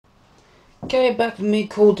Okay, back with me,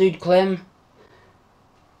 Cool Dude Clem.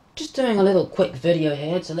 Just doing a little quick video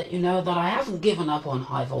here to let you know that I haven't given up on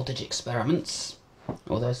high voltage experiments,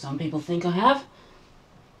 although some people think I have.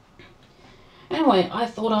 Anyway, I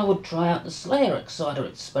thought I would try out the Slayer exciter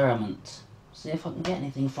experiment, see if I can get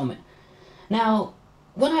anything from it. Now,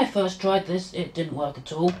 when I first tried this, it didn't work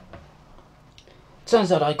at all.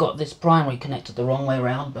 Turns out I got this primary connected the wrong way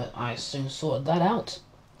around, but I soon sorted that out.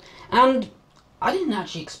 And I didn't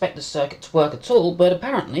actually expect the circuit to work at all, but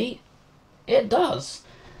apparently it does.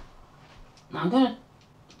 Now I'm going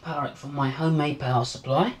to power it from my homemade power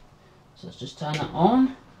supply. So let's just turn that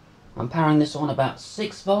on. I'm powering this on about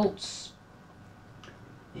 6 volts.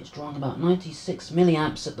 It's drawing about 96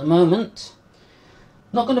 milliamps at the moment.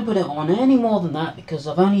 Not going to put it on any more than that because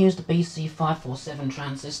I've only used a BC547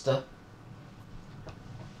 transistor.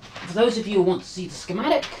 For those of you who want to see the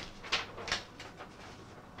schematic,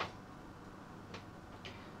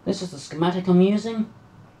 this is the schematic I'm using.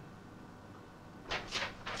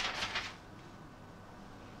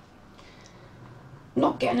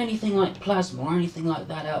 Not getting anything like plasma or anything like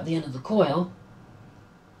that out the end of the coil,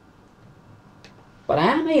 but I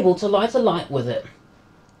am able to light a light with it,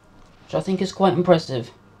 which I think is quite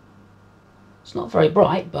impressive. It's not very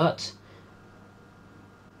bright, but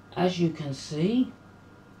as you can see,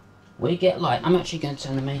 we get light. I'm actually going to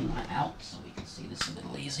turn the main light out so we can see this a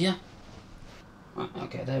little easier. Right,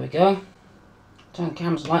 okay, there we go. Turn the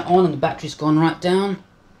camera's light on and the battery's gone right down.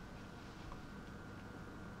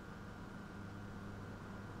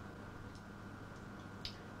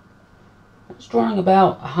 It's drawing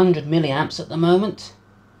about 100 milliamps at the moment.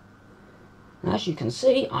 And as you can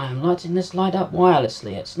see, I am lighting this light up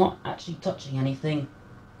wirelessly. It's not actually touching anything.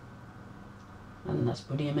 And that's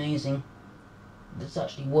pretty amazing. This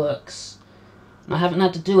actually works. And I haven't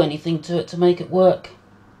had to do anything to it to make it work.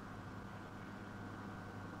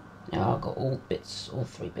 Yeah, I've got all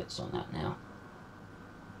 3 bits on that now.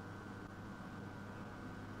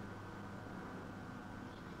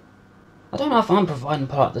 I don't know if I'm providing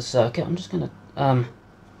part of the circuit. I'm just going to,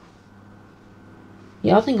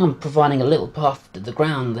 yeah, I think I'm providing a little path to the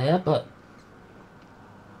ground there, but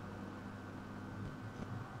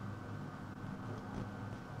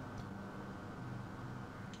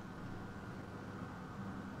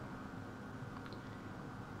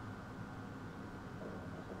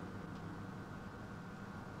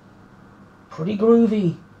pretty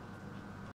groovy.